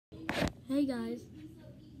Hey guys,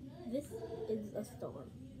 this is a star.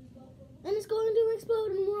 And it's going to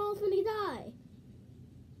explode and we're all finna die.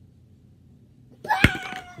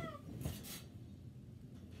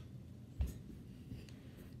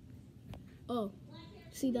 Oh,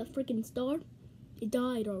 see that freaking star? It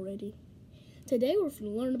died already. Today we're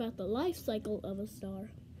finna learn about the life cycle of a star.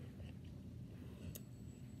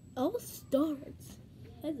 All stars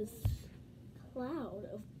have this cloud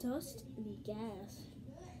of dust and gas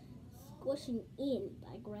squishing in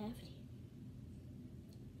by gravity.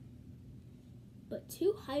 But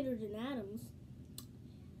two hydrogen atoms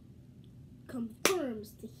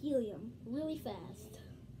confirms the helium really fast.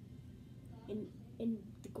 And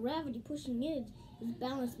the gravity pushing in is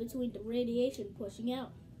balanced between the radiation pushing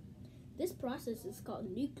out. This process is called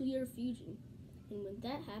nuclear fusion. And when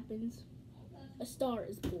that happens, a star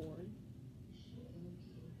is born.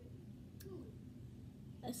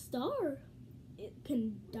 A star, it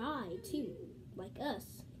can die too, like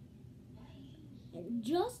us. And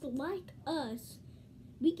just like us,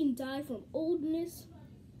 we can die from oldness,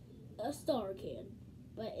 a star can,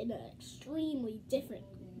 but in an extremely different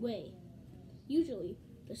way. Usually,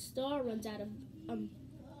 the star runs out of,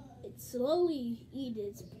 it slowly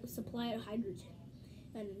eats its supply of hydrogen,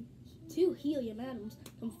 and two helium atoms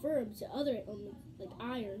confirm to other elements like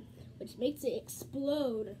iron, which makes it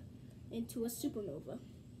explode into a supernova.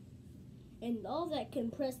 And all that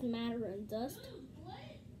compressed matter and dust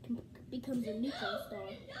becomes a neutron star.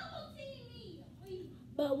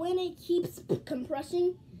 But when it keeps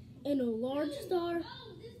compressing in a large star,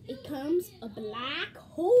 it becomes a black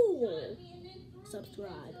hole.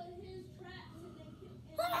 Subscribe.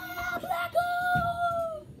 Black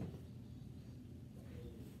hole!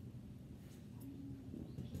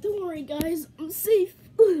 Don't worry guys, I'm safe.